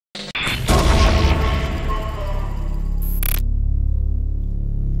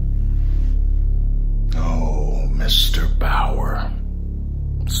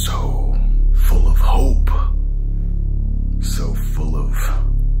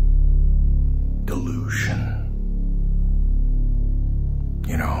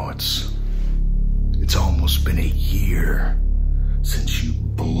leader since you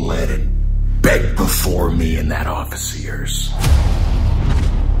bled and begged before me in that office of yours.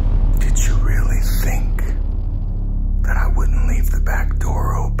 Did you really think that I wouldn't leave the back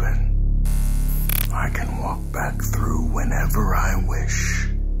door open? I can walk back through whenever I wish.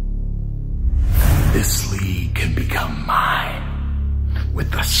 And this league can become mine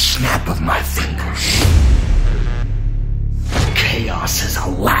with the snap of my fingers. Chaos is a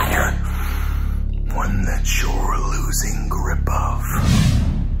ladder, one that you're losing grip of.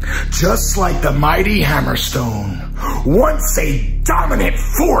 Just like the mighty Hammerstone, once a dominant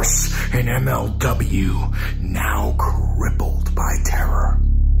force in MLW, now crippled by terror.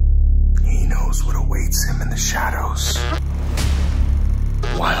 He knows what awaits him in the shadows.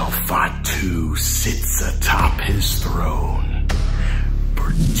 While Fatu sits atop his throne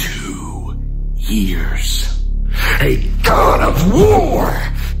for 2 years. A god of war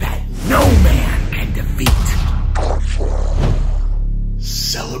that no man can defeat.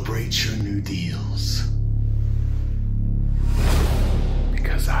 Celebrate your new deals.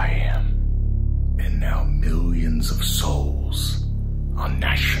 Because I am. And now millions of souls on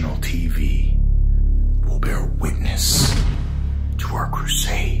national TV will bear witness to our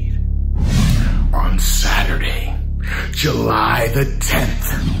crusade. On Saturday, July the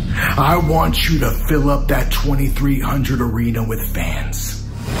 10th, I want you to fill up that 2300 arena with fans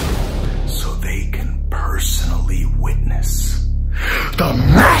so they can personally witness the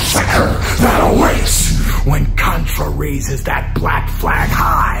massacre that awaits when Contra raises that black flag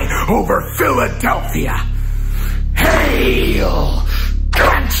high over Philadelphia. Hail